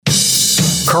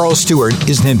Carl Stuart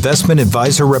is an investment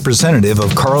advisor representative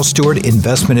of Carl Stuart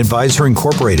Investment Advisor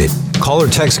Incorporated. Call or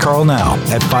text Carl now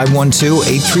at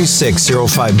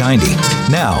 512-836-0590.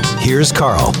 Now, here's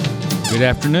Carl. Good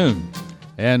afternoon,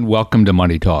 and welcome to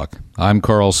Money Talk. I'm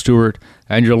Carl Stuart,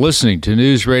 and you're listening to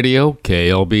News Radio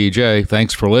KLBJ.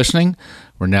 Thanks for listening.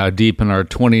 We're now deep in our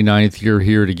 29th year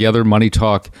here together. Money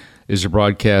Talk is a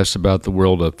broadcast about the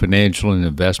world of financial and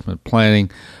investment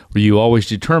planning, where you always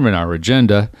determine our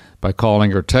agenda by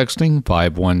calling or texting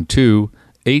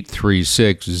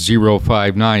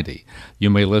 512-836-0590.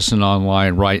 You may listen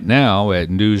online right now at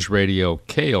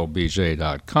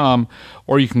newsradioklbj.com,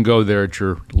 or you can go there at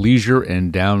your leisure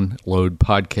and download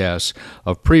podcasts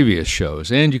of previous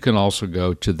shows. And you can also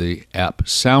go to the app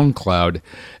SoundCloud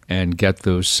and get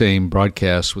those same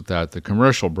broadcasts without the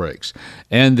commercial breaks.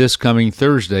 And this coming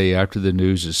Thursday after the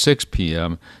news at 6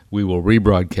 p.m., we will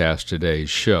rebroadcast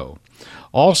today's show.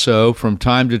 Also, from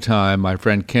time to time, my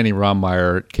friend Kenny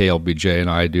Romeyer at KLBJ and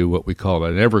I do what we call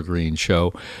an evergreen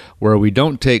show, where we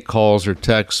don't take calls or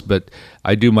texts, but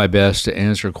I do my best to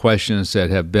answer questions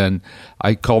that have been,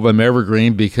 I call them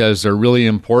evergreen because they're really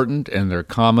important and they're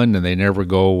common and they never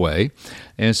go away.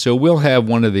 And so we'll have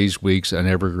one of these weeks an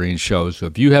evergreen show. So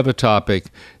if you have a topic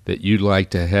that you'd like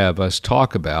to have us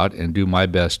talk about and do my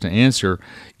best to answer,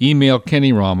 email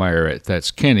Kenny Romeyer at,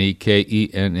 that's Kenny,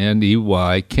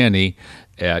 K-E-N-N-E-Y, Kenny,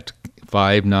 at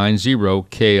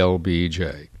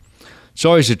 590-KLBJ. It's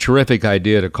always a terrific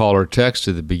idea to call or text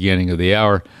at the beginning of the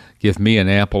hour. Give me an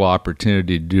ample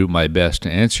opportunity to do my best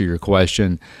to answer your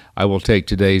question. I will take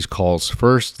today's calls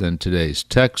first, then today's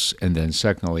texts, and then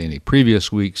secondly any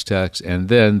previous week's texts, and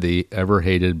then the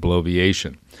ever-hated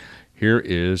bloviation. Here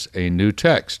is a new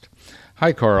text.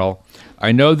 Hi, Carl.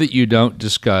 I know that you don't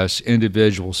discuss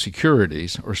individual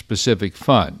securities or specific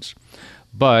funds,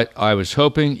 but I was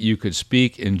hoping you could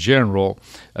speak in general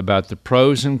about the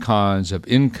pros and cons of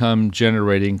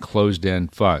income-generating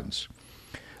closed-end funds.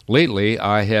 Lately,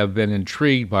 I have been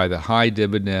intrigued by the high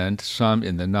dividend, some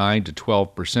in the 9 to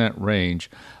 12%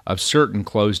 range, of certain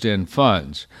closed-end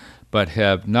funds, but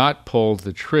have not pulled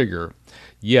the trigger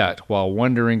yet while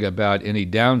wondering about any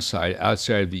downside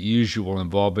outside of the usual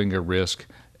involving a risk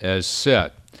as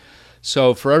set.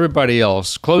 So for everybody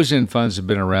else, closed-end funds have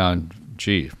been around,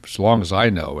 as long as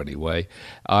I know anyway.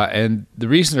 And the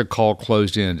reason they're called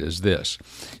closed-end is this.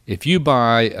 If you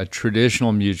buy a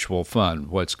traditional mutual fund,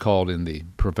 what's called in the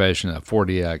profession a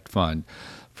 40 Act fund,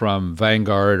 from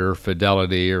Vanguard or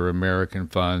Fidelity or American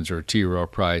Funds or T. Rowe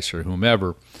Price or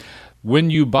whomever,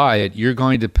 when you buy it, you're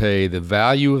going to pay the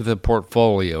value of the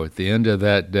portfolio at the end of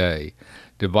that day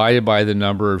divided by the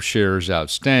number of shares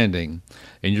outstanding,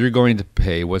 and you're going to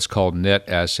pay what's called net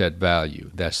asset value.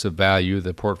 That's the value of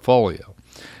the portfolio.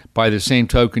 By the same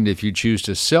token, if you choose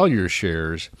to sell your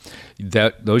shares,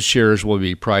 those shares will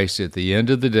be priced at the end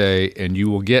of the day, and you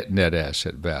will get net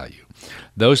asset value.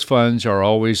 Those funds are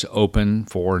always open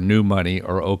for new money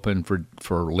or open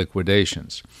for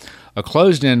liquidations. A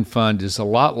closed-end fund is a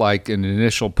lot like an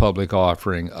initial public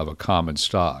offering of a common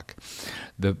stock.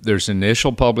 There's an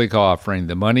initial public offering,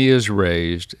 the money is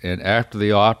raised, and after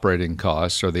the operating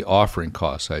costs, or the offering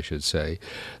costs, I should say,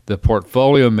 the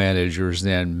portfolio managers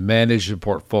then manage the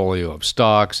portfolio of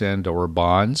stocks and or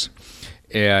bonds,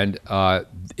 and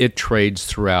it trades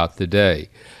throughout the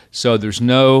day. So there's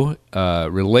no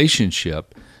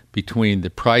relationship between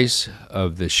the price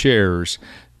of the shares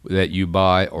that you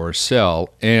buy or sell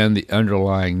and the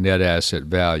underlying net asset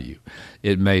value.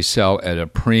 It may sell at a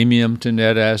premium to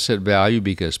net asset value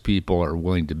because people are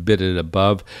willing to bid it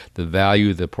above the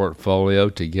value of the portfolio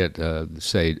to get,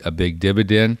 say, a big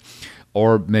dividend.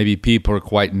 Or maybe people are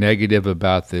quite negative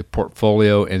about the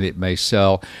portfolio and it may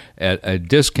sell at a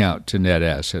discount to net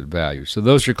asset value. So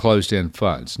those are closed-end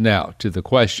funds. Now, to the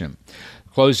question.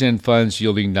 Closed-end funds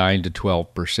yielding 9 to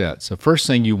 12%. So first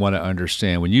thing you want to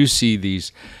understand, when you see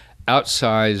these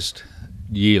outsized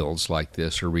yields like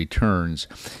this or returns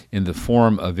in the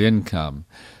form of income,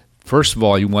 first of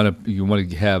all, you want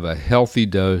to have a healthy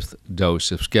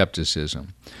dose of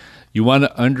skepticism. You want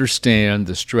to understand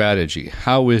the strategy.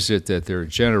 How is it that they're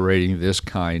generating this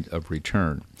kind of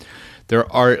return? There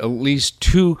are at least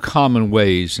two common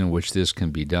ways in which this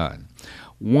can be done.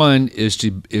 One is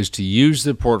to use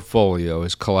the portfolio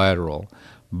as collateral,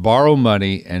 borrow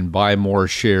money, and buy more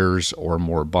shares or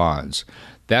more bonds.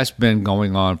 That's been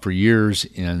going on for years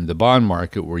in the bond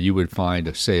market, where you would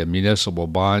find, say, a municipal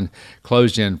bond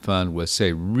closed-end fund with,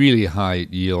 say, really high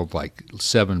yield, like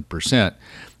 7%.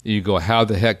 You go, how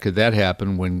the heck could that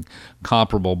happen when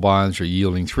comparable bonds are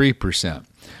yielding 3%?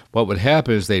 what would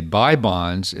happen is they'd buy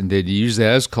bonds and they'd use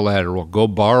that as collateral, go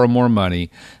borrow more money,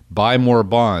 buy more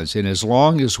bonds. And as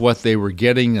long as what they were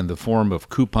getting in the form of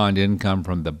coupon income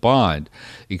from the bond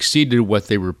exceeded what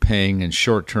they were paying in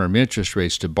short-term interest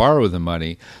rates to borrow the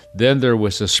money, then there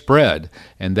was a spread,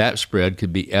 and that spread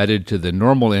could be added to the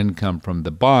normal income from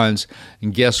the bonds,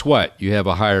 and guess what? You have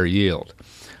a higher yield.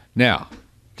 Now,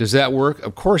 does that work?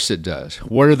 Of course it does.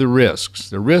 What are the risks?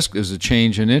 The risk is a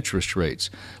change in interest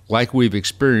rates, like we've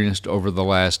experienced over the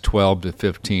last 12 to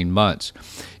 15 months.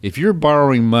 If you're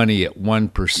borrowing money at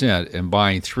 1% and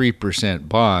buying 3%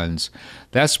 bonds,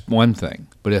 that's one thing.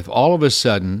 But if all of a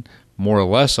sudden, more or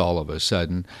less all of a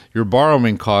sudden, your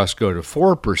borrowing costs go to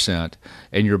 4%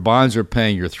 and your bonds are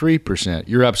paying your 3%,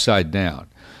 you're upside down.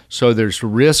 So there's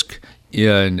risk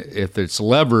if it's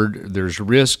levered, there's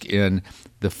risk in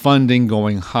the funding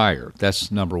going higher.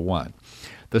 That's number one.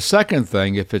 The second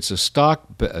thing, if it's a stock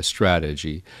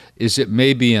strategy, is it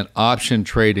may be an option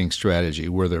trading strategy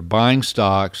where they're buying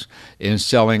stocks and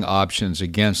selling options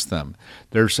against them.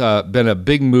 There's been a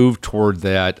big move toward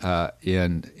that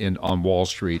on Wall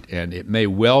Street, and it may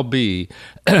well be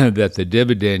that the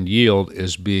dividend yield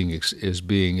is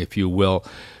being, if you will,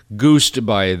 goosed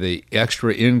by the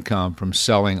extra income from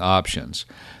selling options.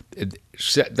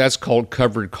 That's called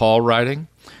covered call writing.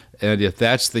 And if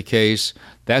that's the case,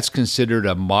 that's considered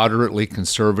a moderately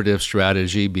conservative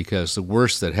strategy, because the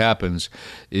worst that happens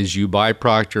is you buy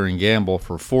Procter & Gamble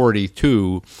for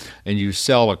 42 and you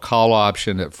sell a call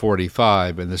option at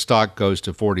 45 and the stock goes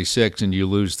to 46 and you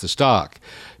lose the stock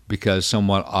because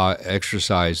someone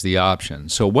exercised the option.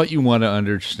 So what you want to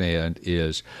understand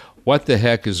is what the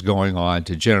heck is going on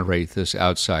to generate this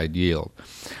outside yield.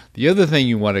 The other thing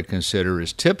you want to consider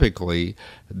is typically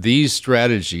these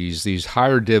strategies, these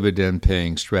higher dividend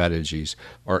paying strategies,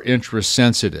 are interest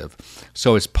sensitive.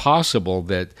 So it's possible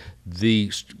that the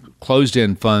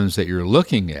closed-end funds that you're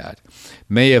looking at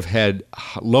may have had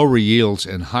lower yields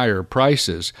and higher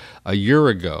prices a year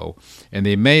ago, and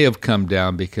they may have come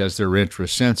down because they're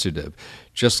interest sensitive.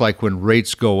 Just like when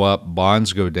rates go up,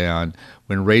 bonds go down.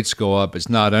 When rates go up, it's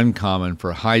not uncommon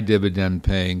for high dividend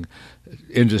paying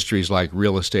industries like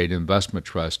real estate investment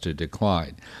trust to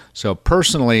decline. So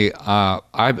personally,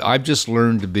 I've just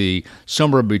learned to be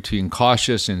somewhere between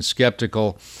cautious and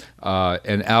skeptical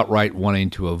and outright wanting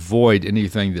to avoid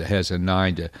anything that has a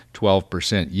 9 to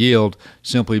 12% yield,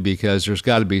 simply because there's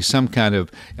got to be some kind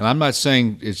of, and I'm not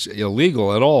saying it's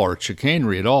illegal at all or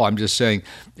chicanery at all, I'm just saying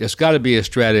it's got to be a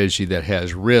strategy that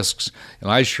has risks, and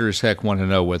I sure as heck want to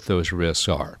know what those risks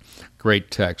are.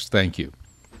 Great text, thank you.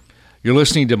 You're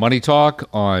listening to Money Talk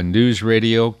on News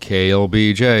Radio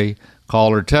KLBJ.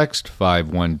 Call or text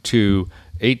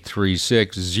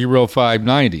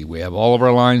 512-836-0590. We have all of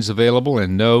our lines available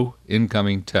and no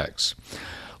incoming texts.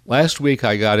 Last week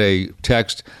I got a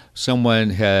text.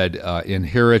 Someone had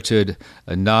inherited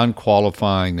a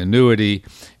non-qualifying annuity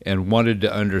and wanted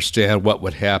to understand what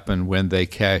would happen when they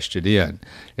cashed it in.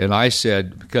 And I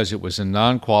said, because it was a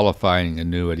non-qualifying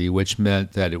annuity, which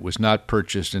meant that it was not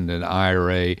purchased in an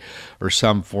IRA or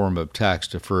some form of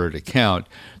tax-deferred account,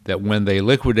 that when they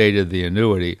liquidated the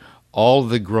annuity, all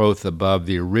the growth above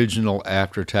the original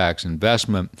after-tax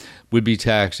investment would be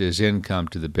taxed as income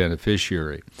to the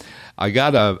beneficiary. I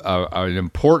got an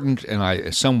important and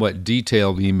a somewhat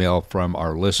detailed email from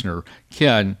our listener,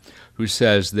 Ken, who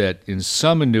says that in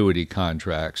some annuity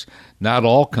contracts, not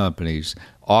all companies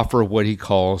offer what he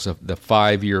calls the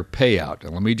 5-year payout.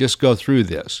 And let me just go through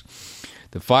this.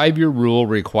 The 5-year rule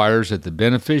requires that the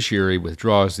beneficiary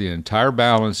withdraws the entire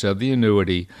balance of the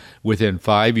annuity within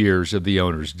 5 years of the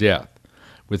owner's death.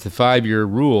 With the 5-year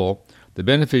rule, the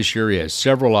beneficiary has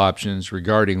several options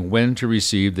regarding when to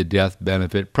receive the death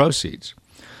benefit proceeds.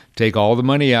 Take all the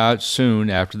money out soon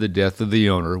after the death of the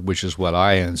owner, which is what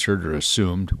I answered or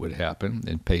assumed would happen,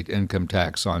 and pay income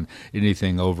tax on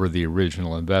anything over the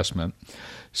original investment.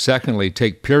 Secondly,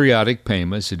 take periodic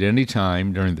payments at any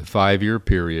time during the 5-year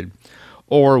period,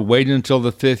 or wait until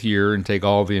the 5th year and take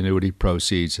all the annuity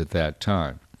proceeds at that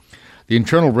time. The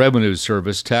Internal Revenue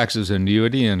Service taxes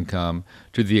annuity income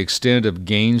to the extent of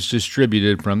gains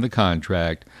distributed from the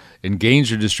contract, and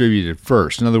gains are distributed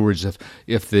first. In other words,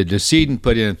 if the decedent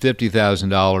put in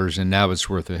 $50,000 and now it's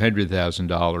worth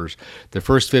 $100,000, the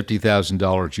first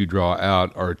 $50,000 you draw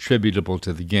out are attributable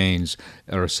to the gains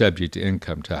and are subject to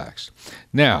income tax.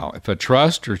 Now, if a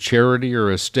trust or charity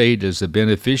or estate is the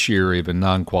beneficiary of a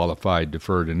non-qualified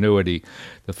deferred annuity,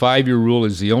 the 5-year rule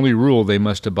is the only rule they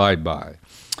must abide by.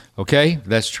 Okay,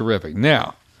 that's terrific.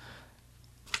 Now,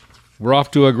 we're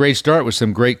off to a great start with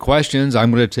some great questions.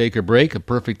 I'm going to take a break, a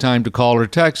perfect time to call or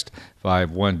text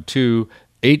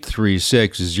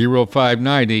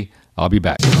 512-836-0590. I'll be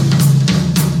back.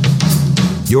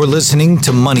 You're listening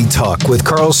to Money Talk with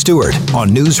Carl Stewart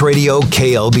on News Radio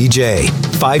KLBJ,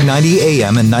 590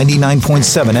 AM and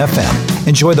 99.7 FM.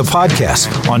 Enjoy the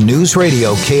podcast on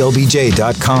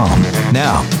newsradioklbj.com.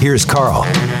 Now, here's Carl.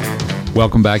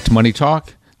 Welcome back to Money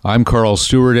Talk. I'm Carl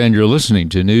Stewart, and you're listening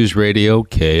to News Radio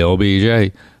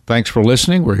KLBJ. Thanks for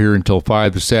listening. We're here until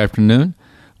 5 this afternoon.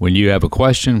 When you have a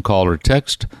question, call or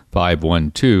text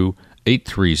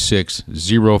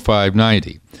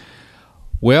 512-836-0590.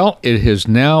 Well, it has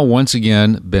now once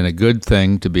again been a good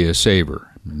thing to be a saver.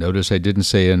 Notice I didn't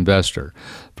say investor.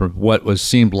 For what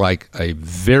seemed like a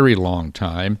very long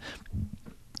time,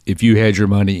 if you had your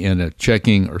money in a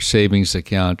checking or savings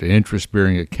account, an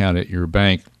interest-bearing account at your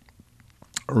bank,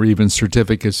 or even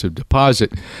certificates of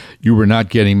deposit, you were not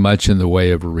getting much in the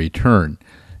way of a return.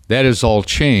 That has all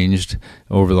changed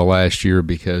over the last year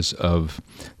because of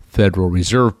Federal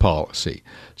Reserve policy.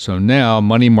 So now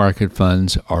money market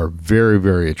funds are very,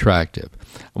 very attractive.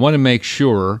 I want to make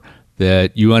sure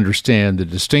that you understand the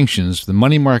distinctions. The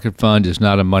money market fund is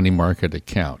not a money market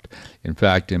account. In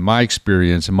fact, in my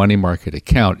experience, a money market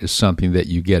account is something that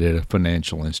you get at a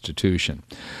financial institution.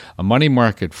 A money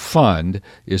market fund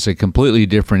is a completely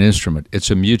different instrument.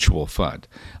 It's a mutual fund.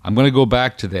 I'm going to go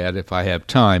back to that if I have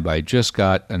time, but I just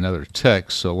got another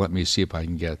text, so let me see if I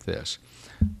can get this.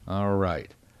 All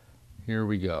right. Here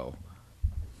we go.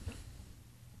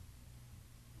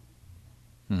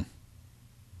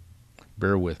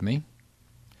 Bear with me,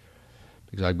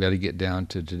 because I've got to get down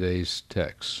to today's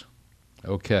text.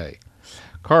 Okay.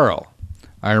 Carl,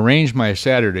 I arranged my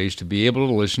Saturdays to be able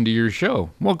to listen to your show.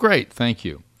 Well, great. Thank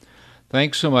you.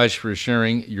 Thanks so much for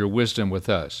sharing your wisdom with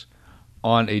us.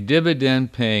 On a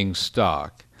dividend-paying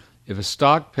stock, if a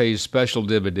stock pays special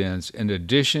dividends in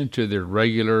addition to their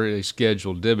regularly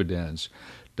scheduled dividends,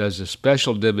 does a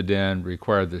special dividend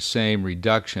require the same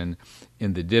reduction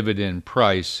in the dividend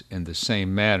price in the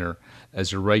same manner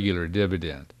as a regular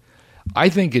dividend? I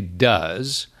think it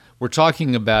does. We're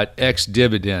talking about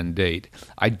ex-dividend date.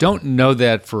 I don't know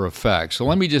that for a fact, so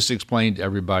let me just explain to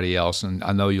everybody else, and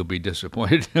I know you'll be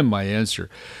disappointed in my answer.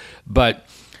 But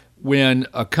when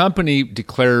a company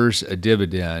declares a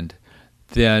dividend,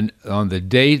 then on the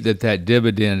date that that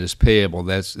dividend is payable,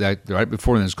 that's right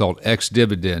before then, it's called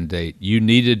ex-dividend date. You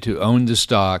needed to own the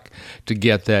stock to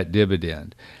get that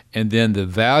dividend. And then the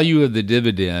value of the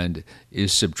dividend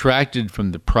is subtracted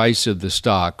from the price of the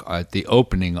stock at the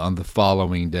opening on the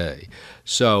following day.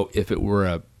 So if it were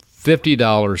a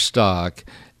 $50 stock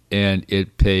and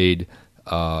it paid,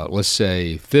 let's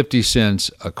say, 50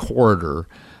 cents a quarter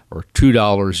or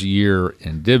 $2 a year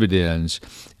in dividends,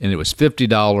 and it was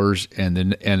 $50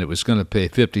 and it was going to pay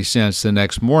 50 cents the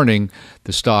next morning,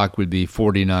 the stock would be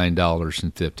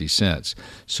 $49.50.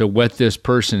 So what this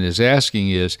person is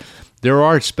asking is, there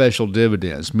are special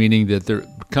dividends, meaning that their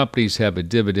companies have a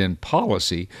dividend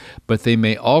policy, but they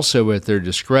may also, at their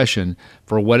discretion,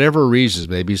 for whatever reasons,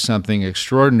 maybe something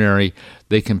extraordinary,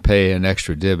 they can pay an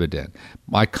extra dividend.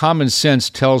 My common sense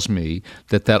tells me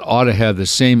that that ought to have the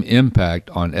same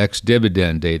impact on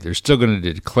ex-dividend date. They're still going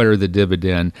to declare the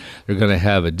dividend. They're going to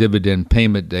have a dividend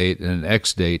payment date and an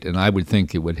ex date, and I would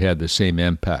think it would have the same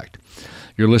impact.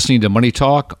 You're listening to Money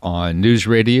Talk on News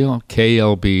Radio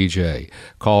KLBJ.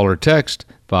 Call or text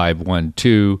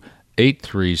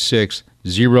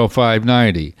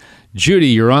 512-836-0590. Judy,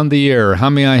 you're on the air. How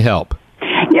may I help?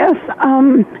 Yes,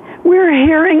 we're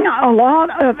hearing a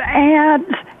lot of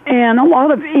ads and a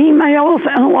lot of emails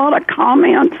and a lot of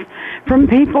comments from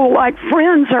people, like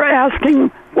friends are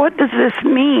asking, what does this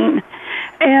mean?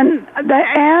 And the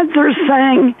ads are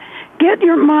saying, get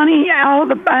your money out of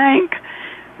the bank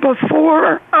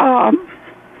before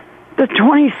the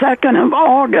 22nd of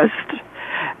August,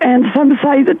 and some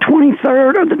say the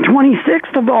 23rd or the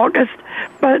 26th of August,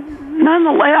 but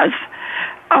nonetheless,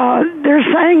 they're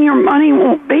saying your money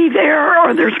won't be there,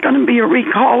 or there's going to be a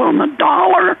recall on the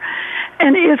dollar,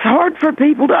 and it's hard for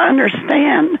people to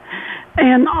understand,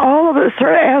 and all of us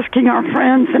are asking our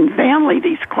friends and family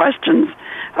these questions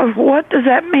of what does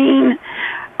that mean.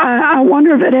 I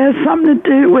wonder if it has something to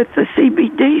do with the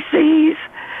CBDCs,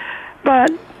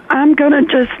 but I'm going to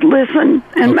just listen,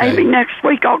 and maybe next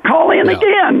week I'll call in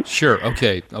again. Sure.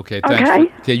 Okay.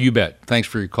 Thanks. Okay, you bet. Thanks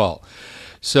for your call.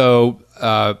 So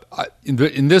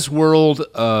in this world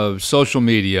of social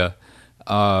media,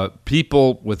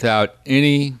 people without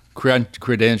any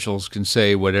credentials can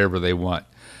say whatever they want.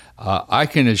 I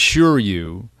can assure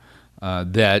you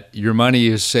that your money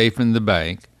is safe in the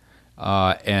bank,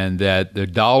 and that the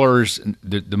dollars,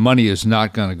 the money is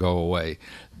not going to go away.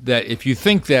 That if you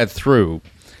think that through,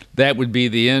 that would be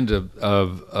the end of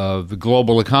the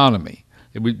global economy.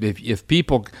 If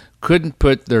people couldn't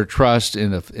put their trust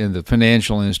in the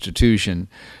financial institution,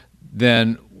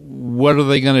 then what are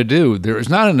they going to do? There is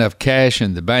not enough cash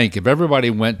in the bank. If everybody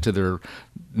went to their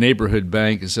neighborhood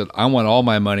bank and said, I want all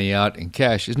my money out in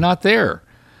cash, it's not there.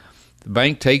 The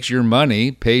bank takes your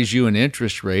money, pays you an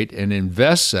interest rate, and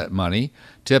invests that money,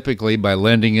 typically by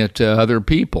lending it to other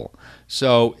people.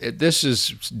 So this is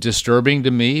disturbing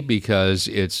to me because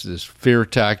it's this fear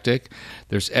tactic.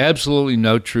 There's absolutely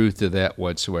no truth to that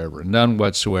whatsoever, none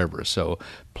whatsoever. So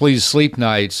please sleep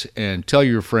nights and tell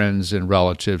your friends and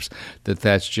relatives that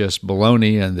that's just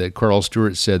baloney and that Carl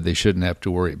Stuart said they shouldn't have to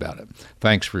worry about it.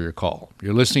 Thanks for your call.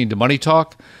 You're listening to Money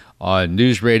Talk on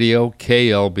News Radio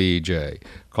KLBJ.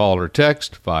 Call or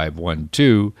text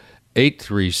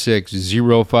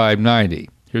 512-836-0590.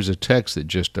 Here's a text that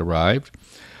just arrived.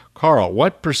 Carl,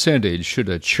 what percentage should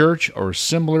a church or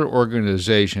similar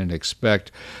organization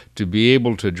expect to be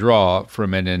able to draw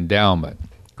from an endowment?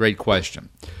 Great question.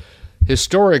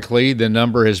 Historically, the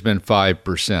number has been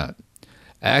 5%.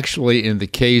 Actually, in the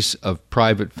case of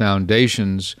private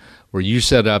foundations, where you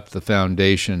set up the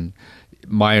foundation,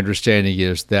 my understanding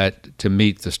is that to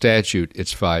meet the statute,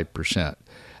 it's 5%.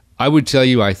 I would tell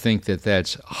you I think that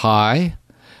that's high,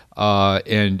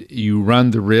 and you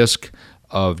run the risk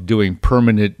of doing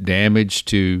permanent damage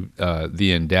to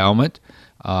the endowment.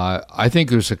 I think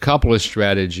there's a couple of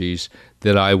strategies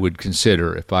that I would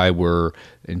consider if I were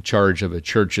in charge of a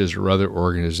church's or other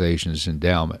organization's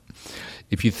endowment.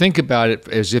 If you think about it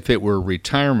as if it were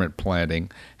retirement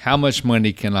planning, how much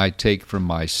money can I take from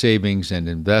my savings and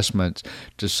investments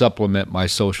to supplement my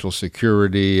Social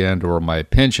Security and or my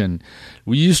pension?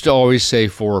 We used to always say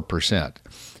 4%.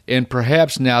 And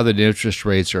perhaps now that interest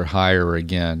rates are higher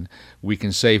again, we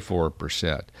can say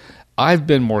 4%. I've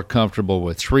been more comfortable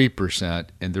with 3%,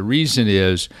 and the reason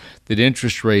is that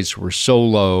interest rates were so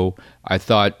low, I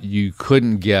thought you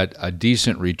couldn't get a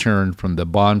decent return from the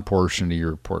bond portion of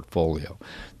your portfolio.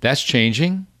 That's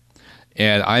changing,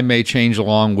 and I may change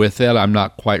along with that. I'm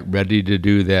not quite ready to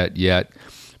do that yet,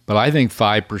 but I think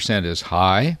 5% is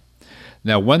high.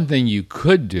 Now, one thing you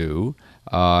could do,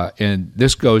 and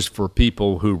this goes for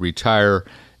people who retire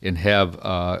and have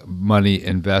money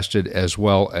invested as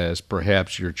well as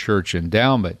perhaps your church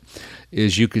endowment,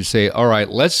 is you could say, all right,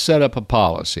 let's set up a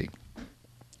policy.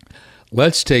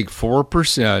 Let's take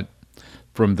 4%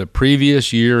 from the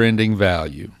previous year-ending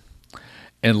value,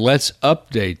 and let's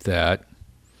update that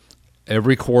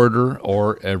every quarter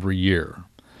or every year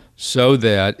so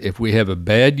that if we have a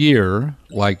bad year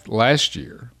like last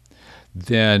year,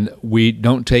 then we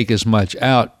don't take as much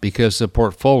out because the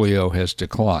portfolio has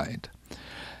declined.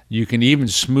 You can even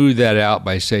smooth that out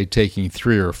by, say, taking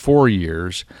 3 or 4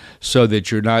 years so that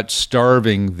you're not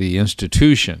starving the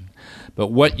institution. But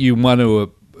what you want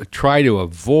to try to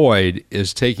avoid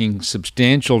is taking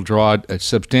substantial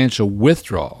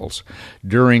withdrawals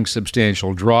during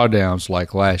substantial drawdowns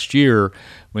like last year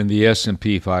when the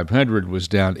S&P 500 was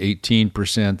down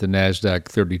 18%, the NASDAQ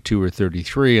 32 or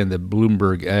 33, and the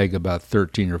Bloomberg Ag about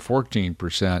 13 or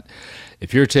 14%.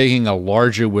 If you're taking a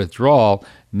larger withdrawal,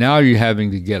 now you're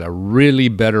having to get a really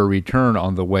better return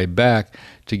on the way back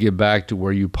to get back to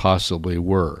where you possibly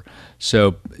were.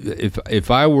 So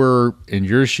if I were in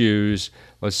your shoes,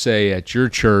 let's say at your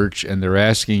church, and they're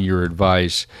asking your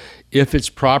advice, if it's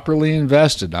properly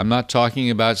invested, I'm not talking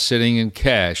about sitting in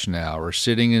cash now or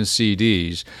sitting in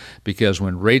CDs, because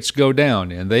when rates go down,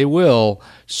 and they will,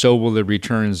 so will the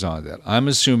returns on that. I'm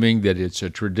assuming that it's a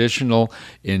traditional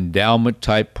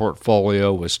endowment-type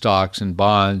portfolio with stocks and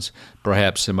bonds,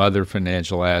 perhaps some other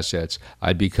financial assets.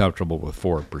 I'd be comfortable with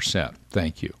 4%.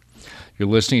 Thank you. You're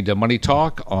listening to Money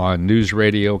Talk on News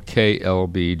Radio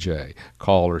KLBJ.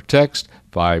 Call or text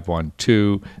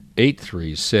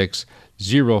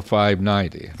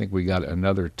 512-836-0590. I think we got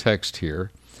another text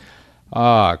here.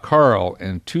 Carl,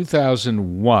 in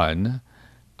 2001,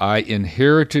 I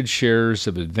inherited shares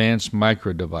of Advanced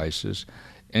Micro Devices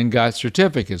and got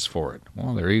certificates for it.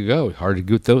 Well, there you go. Hard to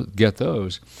get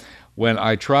those. When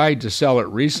I tried to sell it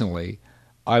recently,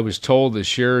 I was told the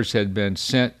shares had been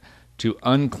sent to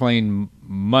unclaimed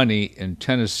money in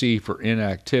Tennessee for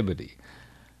inactivity.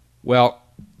 Well,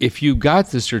 if you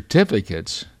got the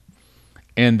certificates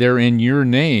and they're in your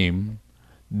name,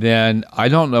 then I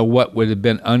don't know what would have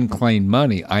been unclaimed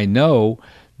money. I know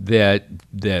that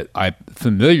I'm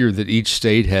familiar that each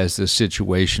state has this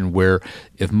situation where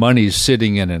if money is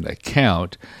sitting in an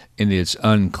account and it's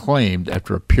unclaimed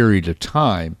after a period of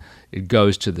time, it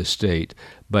goes to the state.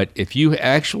 But if you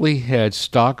actually had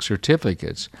stock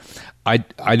certificates,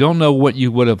 I don't know what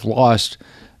you would have lost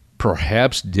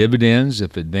perhaps dividends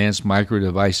if Advanced Micro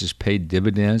Devices paid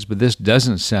dividends, but this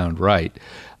doesn't sound right.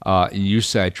 You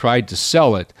say I tried to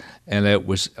sell it, and it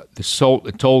was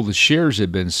told the shares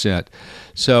had been sent.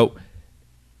 So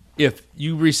if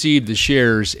you received the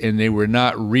shares and they were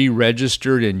not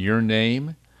re-registered in your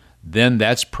name, then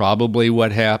that's probably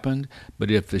what happened. But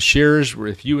if the shares were,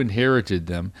 if you inherited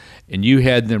them and you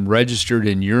had them registered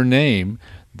in your name,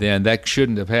 then that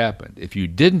shouldn't have happened. If you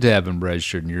didn't have them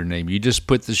registered in your name, you just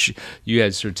put you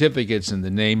had certificates in the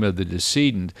name of the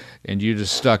decedent and you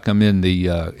just stuck them in the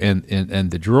in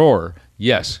the drawer.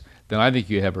 Yes, then I think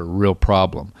you have a real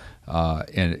problem.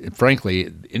 And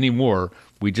frankly, anymore,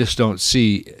 we just don't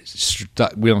see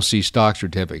stock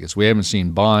certificates. We haven't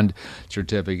seen bond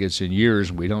certificates in years,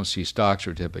 and we don't see stock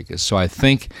certificates. So I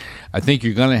think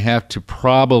you're going to have to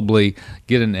probably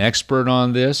get an expert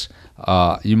on this.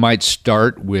 You might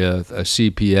start with a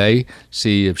CPA,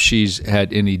 see if she's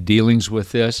had any dealings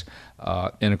with this.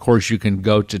 And, of course, you can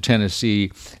go to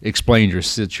Tennessee, explain your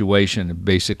situation, and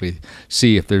basically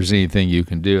see if there's anything you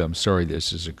can do. I'm sorry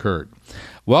this has occurred.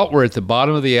 Well, we're at the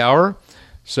bottom of the hour.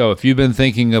 So if you've been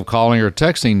thinking of calling or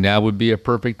texting, now would be a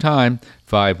perfect time,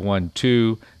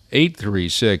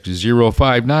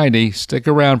 512-836-0590. Stick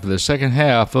around for the second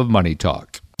half of Money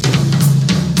Talk.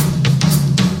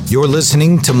 You're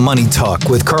listening to Money Talk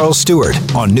with Carl Stewart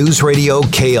on News Radio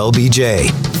KLBJ,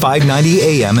 590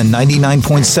 AM and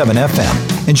 99.7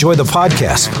 FM. Enjoy the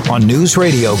podcast on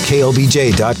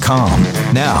newsradioklbj.com.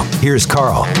 Now, here's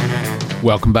Carl.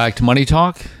 Welcome back to Money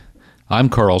Talk. I'm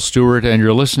Carl Stewart, and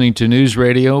you're listening to News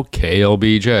Radio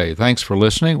KLBJ. Thanks for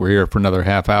listening. We're here for another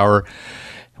half hour.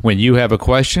 When you have a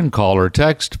question, call or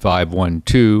text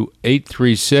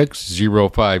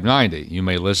 512-836-0590. You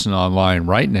may listen online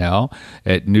right now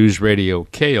at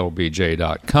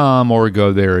newsradioklbj.com or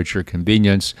go there at your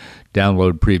convenience,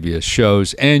 download previous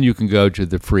shows, and you can go to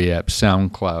the free app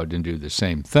SoundCloud and do the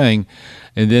same thing.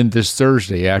 And then this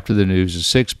Thursday after the news at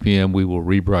 6 p.m., we will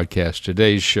rebroadcast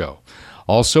today's show.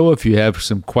 Also, if you have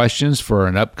some questions for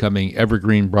an upcoming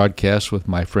Evergreen broadcast with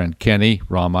my friend Kenny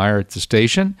Rahmeyer at the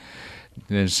station,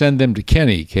 then send them to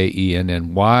Kenny,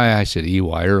 K-E-N-N-Y, I said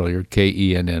E-Y earlier,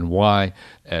 K-E-N-N-Y,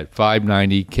 at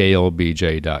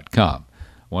 590klbj.com.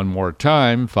 One more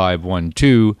time,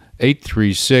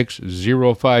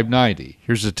 512-836-0590.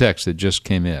 Here's a text that just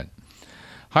came in.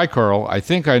 Hi, Carl. I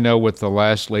think I know what the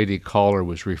last lady caller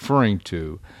was referring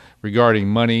to regarding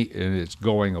money and its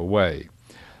going away.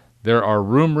 There are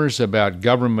rumors about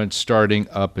government starting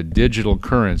up a digital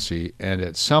currency and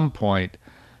at some point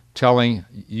telling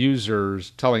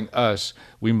us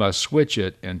we must switch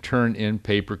it and turn in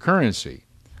paper currency.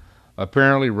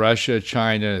 Apparently Russia,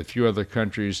 China, and a few other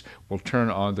countries will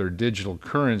turn on their digital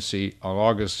currency on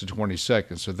August the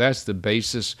 22nd. So that's the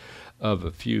basis of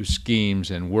a few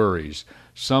schemes and worries.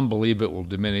 Some believe it will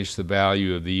diminish the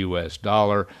value of the U.S.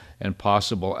 dollar, and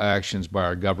possible actions by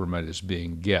our government is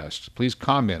being guessed. Please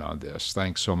comment on this.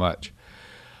 Thanks so much.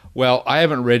 Well, I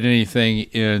haven't read anything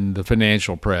in the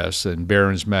financial press, in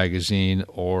Barron's Magazine,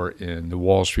 or in the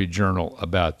Wall Street Journal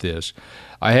about this.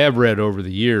 I have read over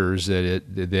the years that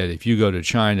if you go to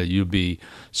China, you'll be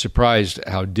surprised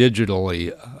how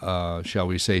digitally, shall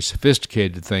we say,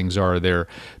 sophisticated things are there.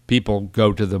 People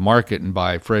go to the market and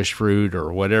buy fresh fruit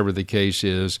or whatever the case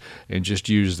is and just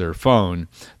use their phone.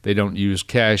 They don't use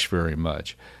cash very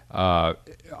much. I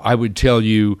would tell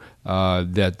you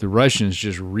that the Russians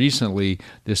just recently,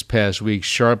 this past week,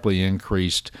 sharply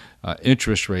increased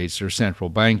interest rates, their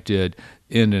central bank did,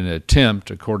 in an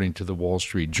attempt, according to the Wall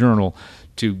Street Journal,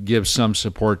 to give some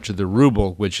support to the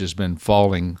ruble, which has been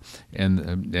falling,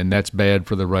 and that's bad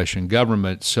for the Russian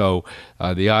government. So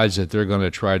the odds that they're going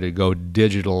to try to go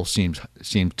digital seems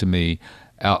to me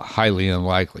highly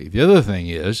unlikely. The other thing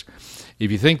is, if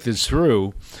you think this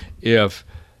through, if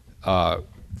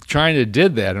China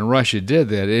did that and Russia did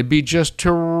that, it'd be just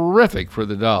terrific for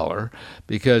the dollar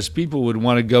because people would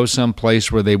want to go someplace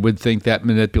where they would think that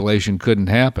manipulation couldn't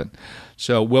happen.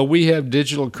 So, will we have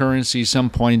digital currency some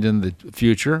point in the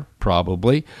future?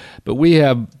 Probably. But we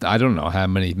have, I don't know how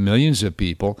many millions of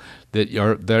people that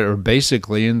are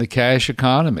basically in the cash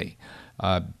economy.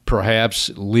 Perhaps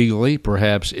legally,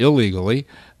 perhaps illegally,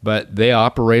 but they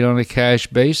operate on a cash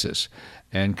basis.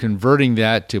 And converting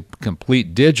that to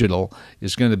complete digital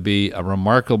is going to be a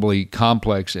remarkably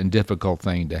complex and difficult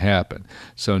thing to happen.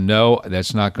 So no,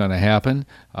 that's not going to happen.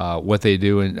 What they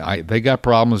do, they got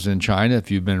problems in China,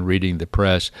 if you've been reading the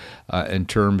press, in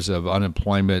terms of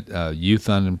unemployment, youth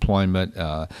unemployment,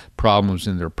 problems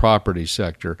in their property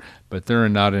sector, but they're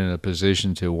not in a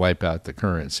position to wipe out the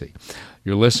currency.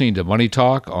 You're listening to Money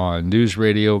Talk on News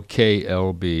Radio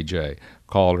KLBJ.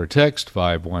 Call or text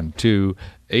 512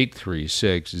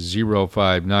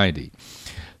 836-0590.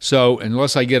 So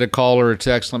unless I get a call or a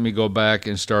text, let me go back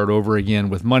and start over again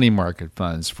with money market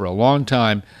funds. For a long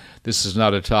time, this is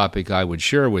not a topic I would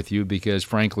share with you because,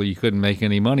 frankly, you couldn't make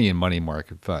any money in money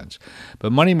market funds.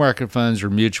 But money market funds are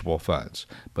mutual funds,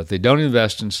 but they don't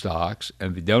invest in stocks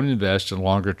and they don't invest in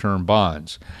longer-term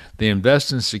bonds. They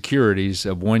invest in securities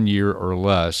of 1 year or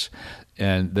less,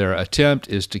 and their attempt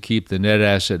is to keep the net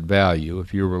asset value.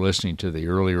 If you were listening to the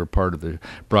earlier part of the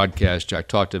broadcast, I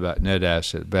talked about net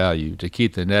asset value, to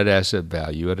keep the net asset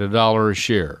value at $1 a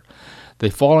share. They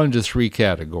fall into three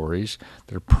categories.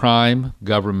 They're prime,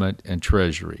 government, and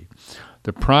treasury.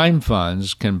 The prime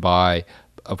funds can buy,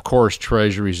 of course,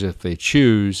 treasuries if they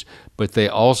choose, but they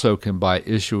also can buy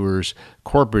issuers,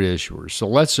 corporate issuers. So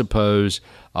let's suppose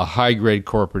a high-grade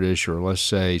corporate issuer, let's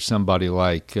say somebody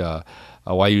like,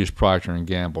 I used Procter &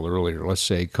 Gamble earlier, let's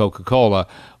say Coca-Cola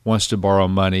wants to borrow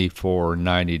money for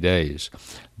 90 days.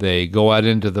 They go out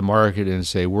into the market and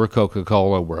say, we're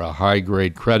Coca-Cola, we're a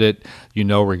high-grade credit, you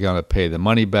know we're going to pay the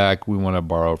money back, we want to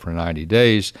borrow for 90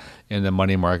 days, and the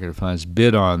money market funds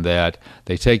bid on that.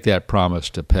 They take that promise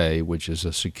to pay, which is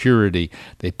a security,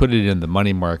 they put it in the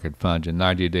money market fund, and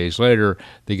 90 days later,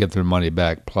 they get their money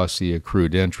back plus the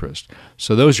accrued interest.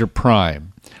 So those are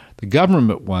prime. The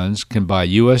government ones can buy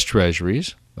U.S.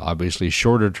 Treasuries, obviously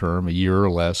shorter term, a year or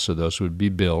less, so those would be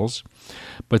bills.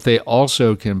 But they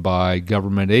also can buy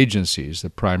government agencies. The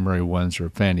primary ones are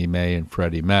Fannie Mae and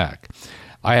Freddie Mac.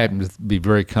 I happen to be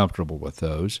very comfortable with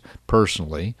those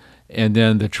personally. And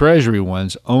then the Treasury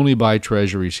ones only buy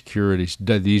Treasury securities.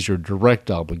 These are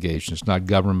direct obligations, not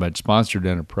government-sponsored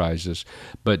enterprises,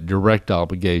 but direct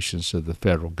obligations of the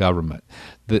federal government.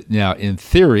 Now, in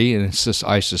theory, and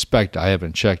I suspect, I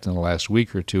haven't checked in the last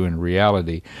week or two, in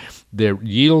reality, their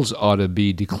yields ought to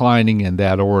be declining in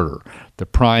that order. The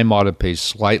prime ought to pay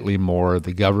slightly more,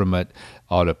 the government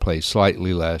ought to pay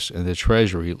slightly less, and the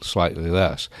Treasury slightly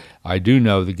less. I do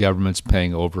know the government's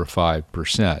paying over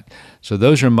 5%. So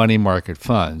those are money market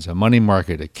funds. A money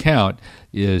market account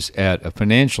is at a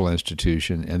financial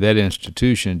institution, and that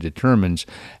institution determines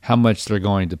how much they're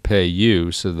going to pay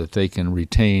you so that they can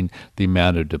retain the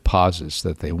amount of deposits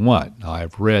that they want. Now,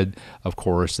 I've read, of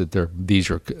course, that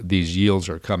these yields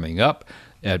are coming up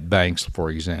at banks, for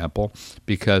example,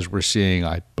 because we're seeing,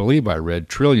 I believe I read,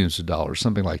 trillions of dollars,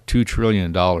 something like $2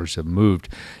 trillion have moved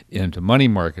into money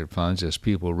market funds as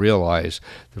people realize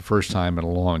the first time in a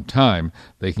long time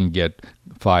they can get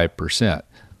 5%.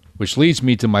 Which leads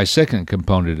me to my second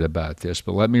component about this,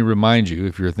 but let me remind you,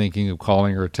 if you're thinking of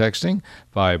calling or texting,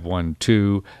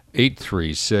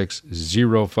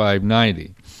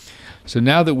 512-836-0590. So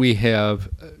now that we have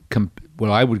what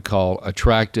I would call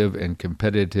attractive and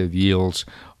competitive yields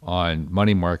on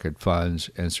money market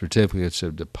funds and certificates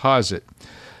of deposit,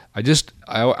 I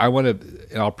want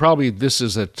to, and this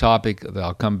is a topic that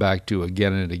I'll come back to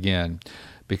again and again,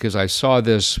 because I saw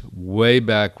this way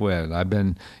back when. I've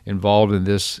been involved in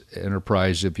this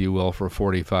enterprise, if you will, for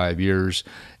 45 years.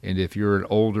 And if you're an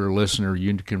older listener,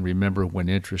 you can remember when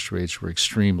interest rates were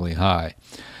extremely high.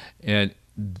 And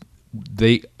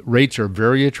rates are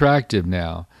very attractive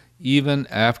now. Even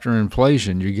after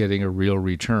inflation, you're getting a real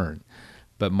return.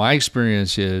 But my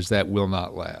experience is that will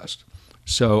not last.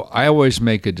 So I always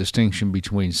make a distinction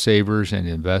between savers and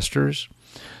investors.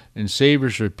 And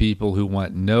savers are people who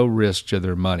want no risk to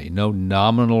their money, no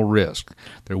nominal risk.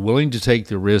 They're willing to take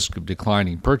the risk of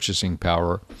declining purchasing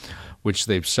power, which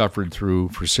they've suffered through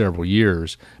for several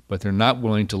years, but they're not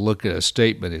willing to look at a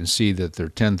statement and see that their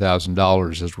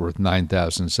 $10,000 is worth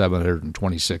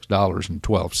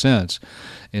 $9,726.12.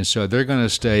 And so they're going to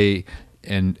stay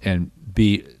and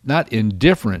be not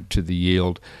indifferent to the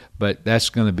yield, but that's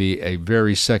going to be a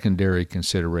very secondary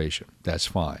consideration. That's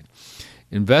fine.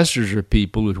 Investors are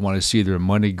people who want to see their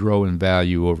money grow in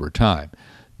value over time.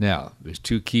 Now, there's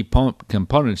two key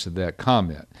components of that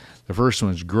comment. The first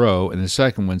one's grow, and the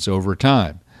second one's over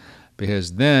time,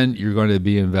 because then you're going to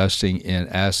be investing in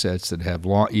assets that have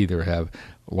either have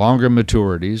longer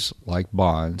maturities, like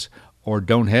bonds, or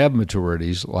don't have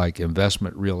maturities, like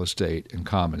investment real estate and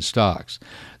common stocks.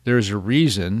 There's a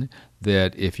reason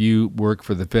that if you work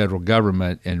for the federal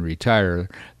government and retire,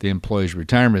 the employees'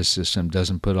 retirement system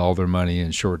doesn't put all their money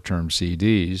in short-term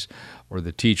CDs, or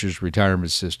the teachers'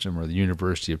 retirement system, or the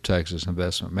University of Texas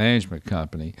Investment Management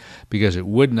Company, because it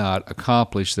would not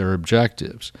accomplish their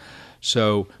objectives.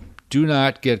 So do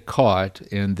not get caught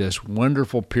in this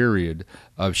wonderful period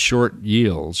of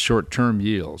short-term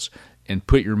yields, and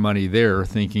put your money there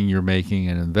thinking you're making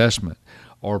an investment.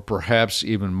 Or perhaps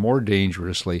even more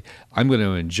dangerously, I'm going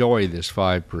to enjoy this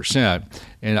 5%,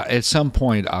 and at some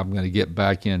point I'm going to get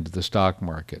back into the stock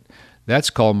market. That's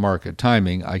called market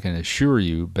timing. I can assure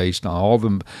you, based on all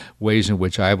the ways in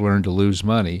which I've learned to lose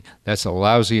money, that's a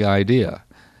lousy idea.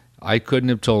 I couldn't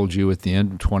have told you at the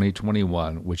end of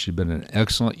 2021, which had been an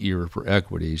excellent year for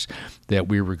equities, that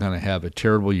we were going to have a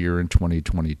terrible year in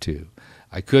 2022.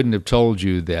 I couldn't have told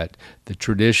you that the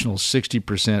traditional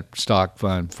 60% stock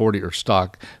fund,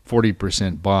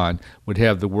 40% bond would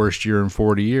have the worst year in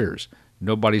 40 years.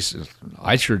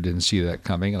 I sure didn't see that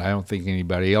coming, and I don't think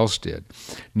anybody else did,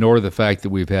 nor the fact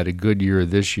that we've had a good year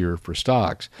this year for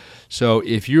stocks. So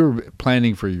if you're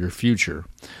planning for your future,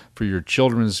 for your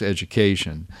children's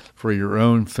education, for your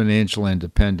own financial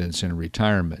independence and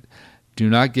retirement, do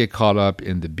not get caught up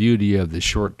in the beauty of the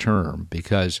short term,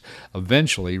 because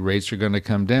eventually rates are going to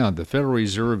come down. The Federal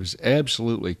Reserve is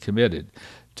absolutely committed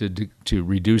to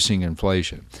reducing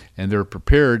inflation, and they're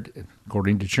prepared,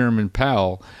 according to Chairman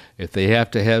Powell, if they have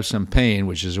to have some pain,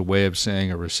 which is a way of saying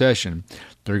a recession,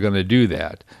 they're going to do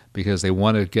that because they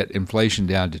want to get inflation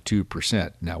down to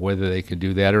 2%. Now, whether they can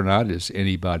do that or not is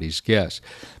anybody's guess.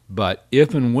 But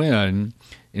if and when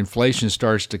inflation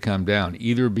starts to come down,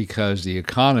 either because the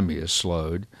economy is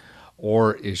slowed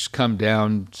or it's come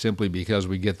down simply because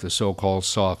we get the so-called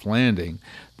soft landing,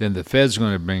 then the Fed's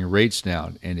going to bring rates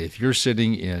down. And if you're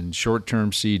sitting in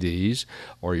short-term CDs,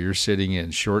 or you're sitting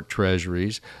in short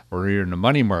treasuries, or you're in a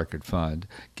money market fund,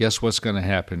 guess what's going to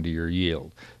happen to your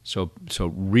yield? So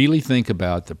really think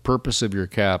about the purpose of your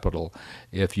capital.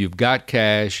 If you've got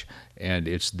cash and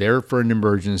it's there for an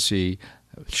emergency,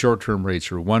 short-term rates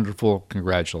are wonderful.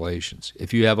 Congratulations.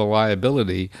 If you have a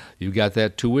liability, you've got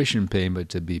that tuition payment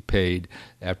to be paid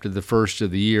after the first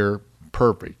of the year.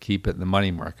 Perfect. Keep it in the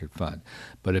money market fund.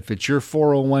 But if it's your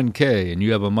 401k and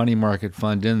you have a money market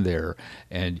fund in there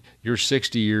and you're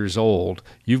 60 years old,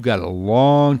 you've got a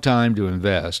long time to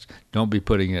invest. Don't be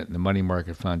putting it in the money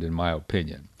market fund, in my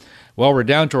opinion. Well, we're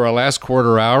down to our last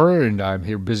quarter hour, and I'm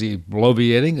here busy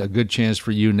bloviating. A good chance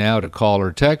for you now to call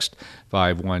or text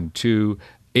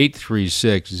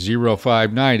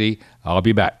 512-836-0590. I'll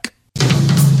be back.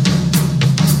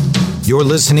 You're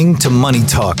listening to Money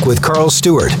Talk with Carl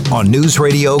Stewart on News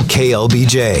Radio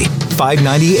KLBJ,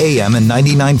 590 AM and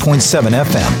 99.7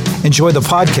 FM. Enjoy the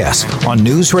podcast on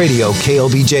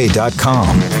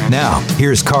newsradioklbj.com. Now,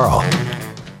 here's Carl.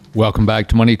 Welcome back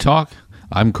to Money Talk.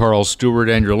 I'm Carl Stewart,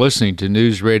 and you're listening to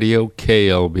News Radio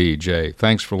KLBJ.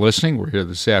 Thanks for listening. We're here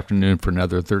this afternoon for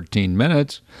another 13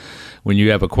 minutes. When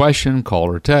you have a question, call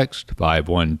or text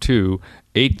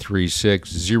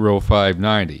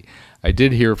 512-836-0590. I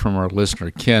did hear from our listener,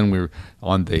 Ken, we were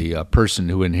on the person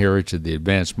who inherited the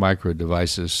Advanced Micro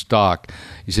Devices stock.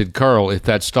 He said, Carl, if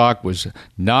that stock was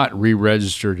not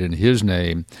re-registered in his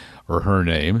name or her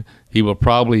name, he will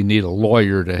probably need a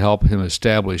lawyer to help him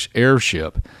establish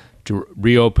heirship, to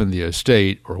reopen the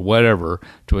estate or whatever,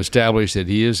 to establish that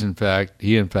he in fact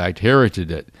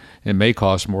inherited it. It may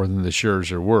cost more than the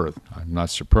shares are worth. I'm not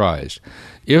surprised.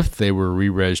 If they were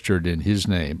re-registered in his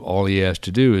name, all he has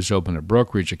to do is open a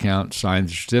brokerage account, sign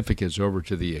the certificates over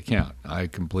to the account. I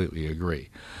completely agree.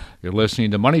 You're listening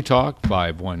to Money Talk,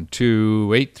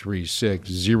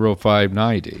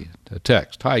 512-836-0590. A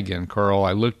text. Hi again, Carl.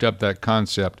 I looked up that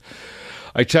concept.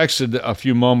 I texted a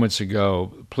few moments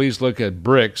ago, please look at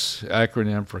BRICS,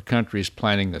 acronym for countries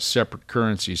planning a separate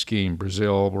currency scheme: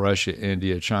 Brazil, Russia,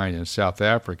 India, China, and South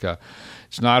Africa.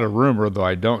 It's not a rumor, though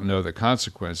I don't know the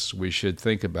consequences. We should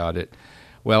think about it.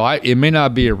 Well, it may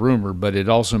not be a rumor, but it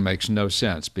also makes no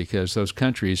sense because those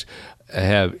countries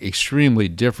have extremely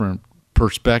different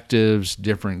perspectives,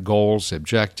 different goals,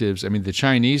 objectives. I mean, the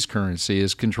Chinese currency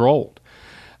is controlled.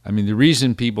 I mean, the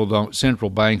reason central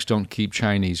banks don't keep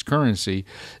Chinese currency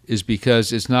is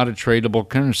because it's not a tradable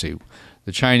currency.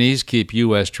 The Chinese keep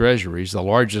U.S. treasuries. The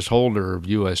largest holder of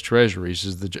U.S. treasuries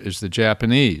is the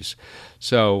Japanese.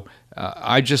 So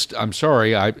I'm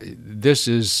sorry, this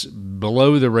is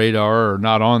below the radar or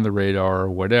not on the radar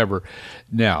or whatever.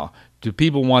 Now, do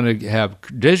people want to have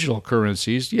digital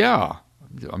currencies? Yeah.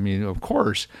 I mean, of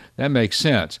course, that makes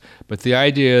sense. But the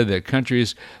idea that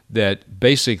countries that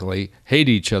basically hate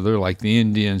each other, like the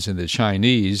Indians and the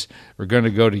Chinese, are going to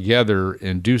go together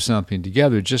and do something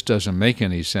together just doesn't make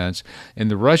any sense. And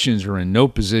the Russians are in no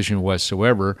position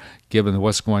whatsoever, given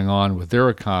what's going on with their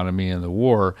economy and the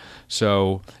war.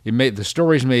 So the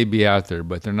stories may be out there,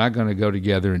 but they're not going to go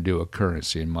together and do a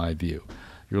currency, in my view.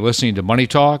 You're listening to Money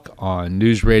Talk on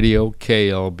News Radio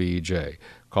KLBJ.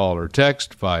 Call or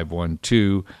text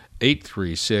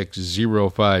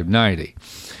 512-836-0590.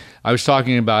 I was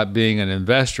talking about being an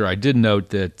investor. I did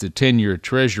note that the 10-year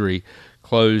Treasury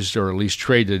closed, or at least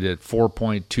traded, at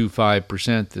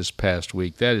 4.25% this past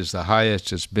week. That is the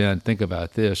highest it's been, think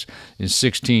about this, in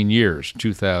 16 years,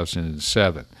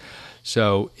 2007.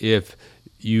 So if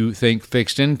you think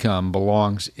fixed income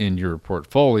belongs in your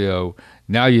portfolio,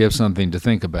 now you have something to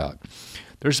think about.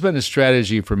 There's been a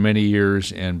strategy for many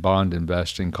years in bond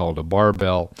investing called a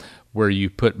barbell, where you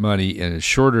put money in a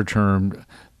shorter-term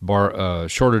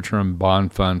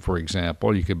bond fund, for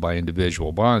example. You could buy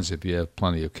individual bonds if you have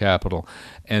plenty of capital,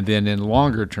 and then in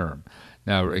longer term.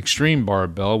 Now, extreme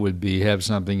barbell would be have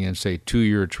something in, say,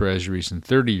 2-year treasuries and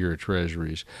 30-year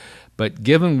treasuries. But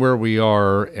given where we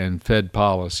are in Fed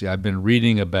policy, I've been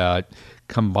reading about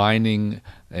combining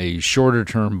a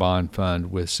shorter-term bond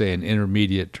fund with, say, an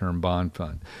intermediate-term bond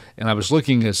fund. And I was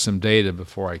looking at some data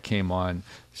before I came on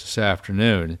this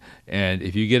afternoon, and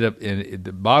if you get up, and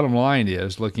the bottom line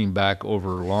is, looking back over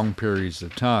long periods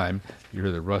of time, you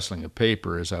hear the rustling of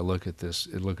paper as I look at this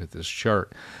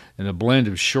chart, and a blend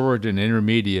of short and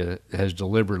intermediate has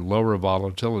delivered lower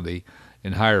volatility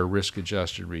and higher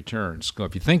risk-adjusted returns. So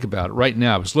if you think about it, right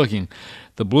now, I was looking,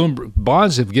 the Bloomberg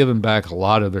bonds have given back a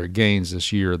lot of their gains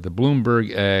this year. The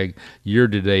Bloomberg Ag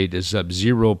year-to-date is up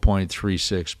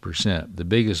 0.36%. The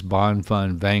biggest bond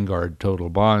fund, Vanguard Total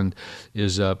Bond,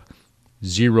 is up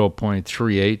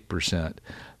 0.38%.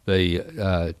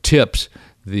 The TIPS,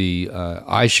 the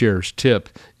iShares TIP,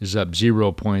 is up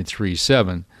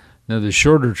 0.37%. Now, the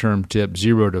shorter-term TIP,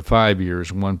 0 to 5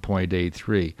 years,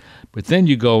 1.83. But then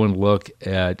you go and look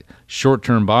at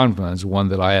short-term bond funds, one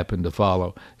that I happen to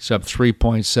follow. It's up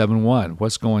 3.71.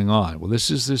 What's going on? Well, this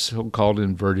is this so-called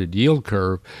inverted yield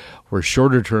curve where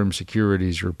shorter-term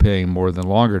securities are paying more than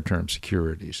longer-term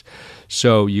securities.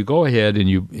 So you go ahead and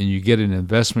you get an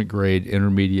investment-grade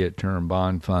intermediate-term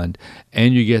bond fund,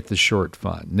 and you get the short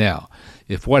fund. Now,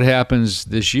 if what happens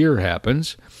this year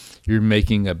happens, you're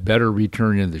making a better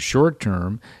return in the short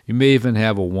term. You may even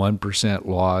have a 1%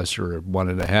 loss or a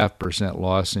 1.5%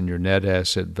 loss in your net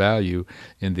asset value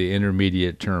in the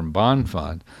intermediate term bond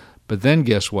fund. But then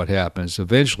guess what happens?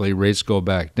 Eventually, rates go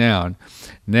back down.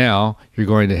 Now you're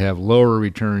going to have lower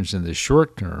returns in the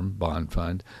short-term bond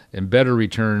fund and better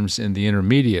returns in the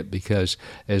intermediate, because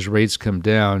as rates come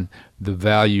down, the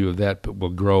value of that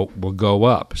will go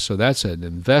up. So that's an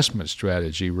investment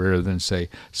strategy rather than, say,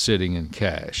 sitting in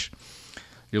cash.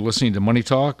 You're listening to Money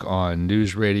Talk on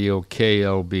News Radio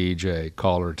KLBJ.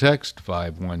 Call or text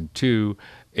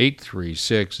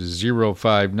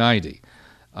 512-836-0590.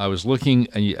 I was looking,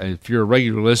 if you're a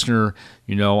regular listener,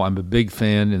 you know I'm a big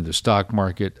fan in the stock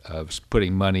market of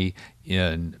putting money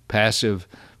in passive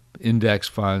index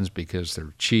funds because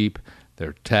they're cheap,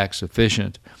 they're tax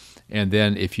efficient. And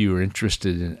then if you are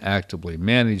interested in actively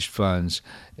managed funds,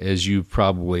 as you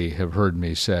probably have heard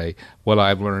me say, what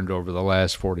I've learned over the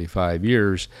last 45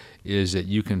 years is that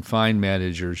you can find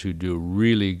managers who do a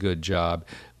really good job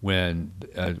when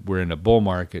we're in a bull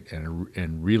market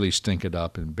and really stink it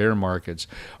up in bear markets,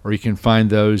 or you can find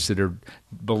those that are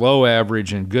below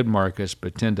average in good markets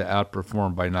but tend to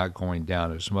outperform by not going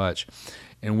down as much.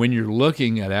 And when you're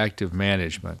looking at active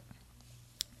management,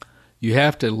 you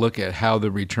have to look at how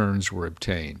the returns were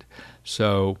obtained.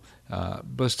 So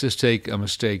let's just take a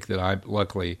mistake that I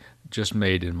luckily just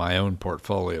made in my own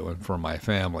portfolio and for my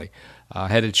family. I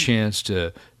had a chance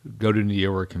to go to New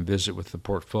York and visit with the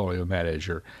portfolio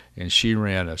manager, and she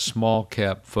ran a small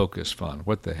cap focus fund.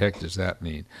 What the heck does that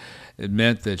mean? It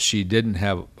meant that she didn't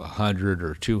have 100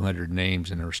 or 200 names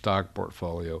in her stock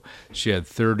portfolio. She had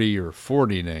 30 or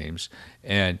 40 names,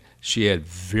 and she had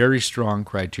very strong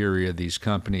criteria. These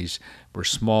companies were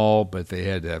small, but they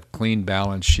had to have clean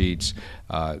balance sheets.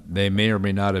 They may or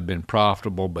may not have been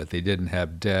profitable, but they didn't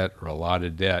have debt or a lot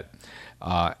of debt.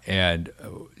 And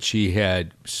she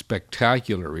had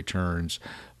spectacular returns,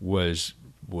 was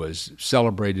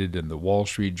celebrated in the Wall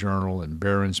Street Journal and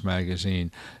Barron's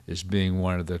Magazine as being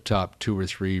one of the top 2 or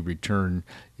 3 return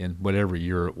in whatever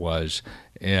year it was.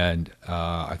 And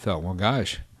I thought, well,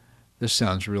 gosh, this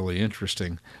sounds really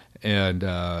interesting. And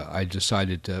I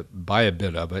decided to buy a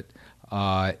bit of it.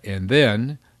 And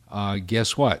then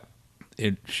guess what?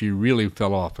 She really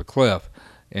fell off a cliff.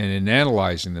 And in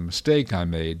analyzing the mistake I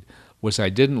made was I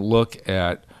didn't look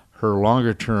at her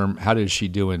longer term, how did she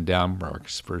do in down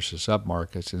markets versus up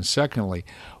markets? And secondly,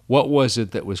 what was it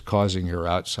that was causing her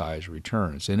outsized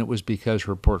returns? And it was because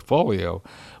her portfolio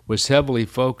was heavily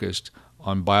focused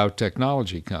on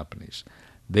biotechnology companies.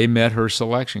 They met her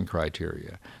selection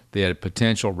criteria. They had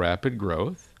potential rapid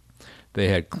growth. They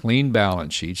had clean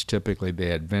balance sheets. Typically, they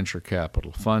had venture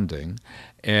capital funding.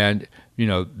 And, you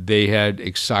know, they had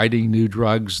exciting new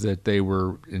drugs that they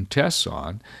were in tests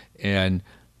on. And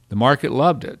the market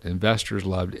loved it. Investors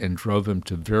loved it and drove them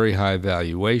to very high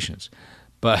valuations.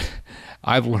 But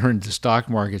I've learned the stock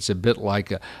market's a bit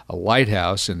like a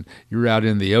lighthouse, and you're out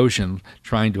in the ocean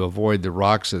trying to avoid the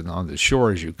rocks on the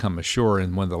shore as you come ashore.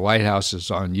 And when the lighthouse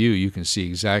is on you, you can see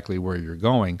exactly where you're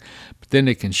going. But then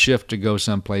it can shift to go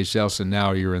someplace else, and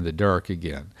now you're in the dark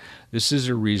again. This is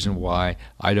a reason why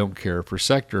I don't care for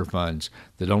sector funds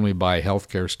that only buy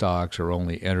healthcare stocks or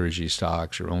only energy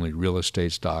stocks or only real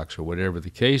estate stocks or whatever the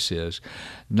case is,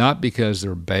 not because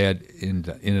they're bad in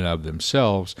and of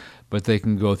themselves, but they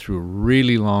can go through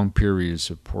really long periods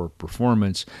of poor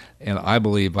performance. And I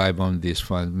believe I've owned these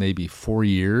funds maybe 4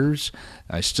 years.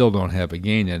 I still don't have a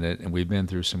gain in it, and we've been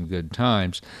through some good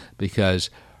times because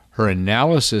her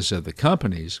analysis of the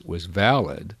companies was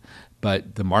valid,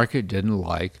 but the market didn't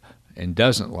like and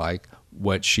doesn't like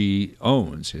what she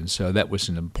owns. And so that was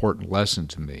an important lesson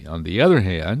to me. On the other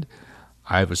hand,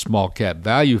 I have a small cap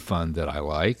value fund that I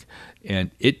like,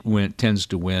 and it tends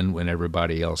to win when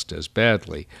everybody else does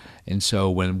badly. And so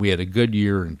when we had a good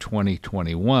year in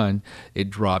 2021, it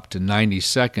dropped to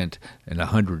 92nd, and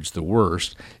 100's the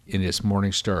worst in its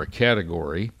Morningstar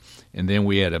category. And then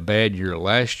we had a bad year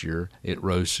last year. It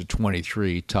rose to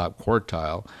 23, top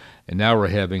quartile. And now we're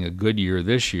having a good year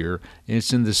this year, and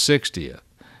it's in the 60th.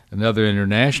 Another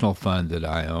international fund that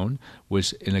I own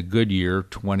was in a good year,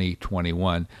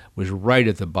 2021, was right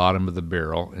at the bottom of the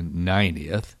barrel in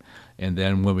 90th. And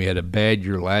then when we had a bad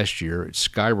year last year, it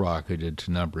skyrocketed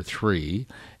to number 3.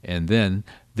 And then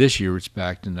this year it's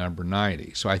back to number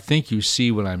 90. So I think you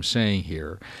see what I'm saying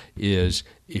here is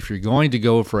if you're going to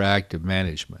go for active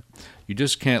management, you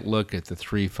just can't look at the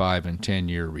 3, 5, and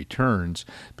 10-year returns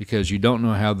because you don't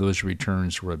know how those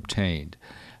returns were obtained.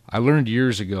 I learned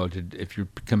years ago if you're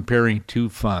comparing two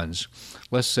funds,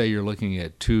 let's say you're looking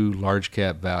at two large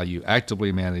cap value,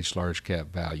 actively managed large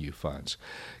cap value funds,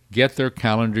 get their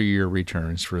calendar year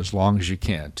returns for as long as you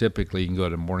can. Typically, you can go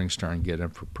to Morningstar and get them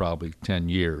for probably 10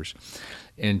 years.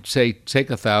 And say, take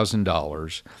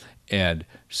 $1,000 and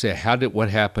say, what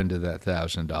happened to that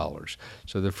 $1,000?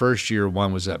 So the first year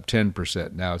one was up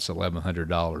 10%, now it's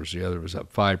 $1,100. The other was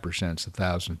up 5%, it's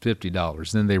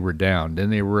 $1,050. Then they were down, then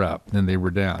they were up, then they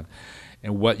were down.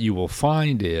 And what you will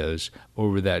find is,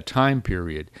 over that time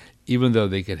period, even though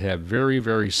they could have very,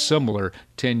 very similar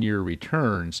 10-year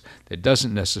returns, that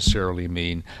doesn't necessarily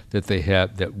mean that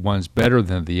that one's better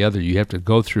than the other. You have to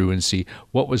go through and see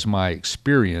what was my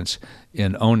experience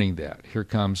in owning that. Here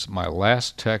comes my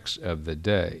last text of the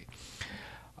day.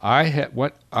 I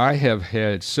have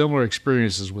had similar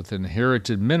experiences with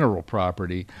inherited mineral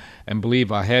property and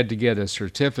believe I had to get a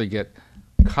certificate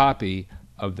copy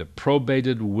of the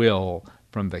probated will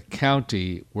from the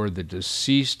county where the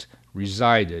deceased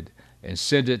resided and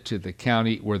send it to the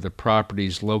county where the property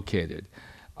is located.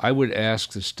 I would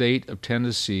ask the state of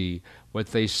Tennessee what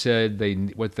they say they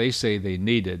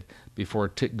needed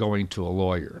before going to a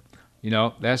lawyer. You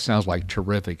know, that sounds like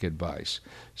terrific advice.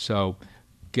 So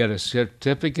get a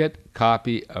certificate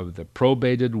copy of the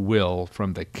probated will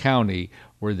from the county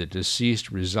where the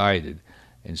deceased resided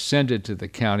and send it to the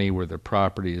county where the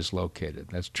property is located.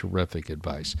 That's terrific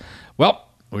advice. Well,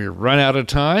 we've run out of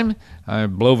time. I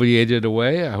bloviated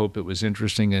away. I hope it was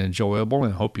interesting and enjoyable,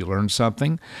 and hope you learned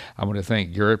something. I want to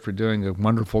thank Garrett for doing a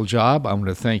wonderful job. I want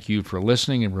to thank you for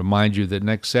listening and remind you that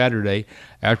next Saturday,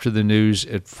 after the news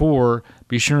at 4,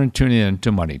 be sure and tune in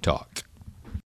to Money Talk.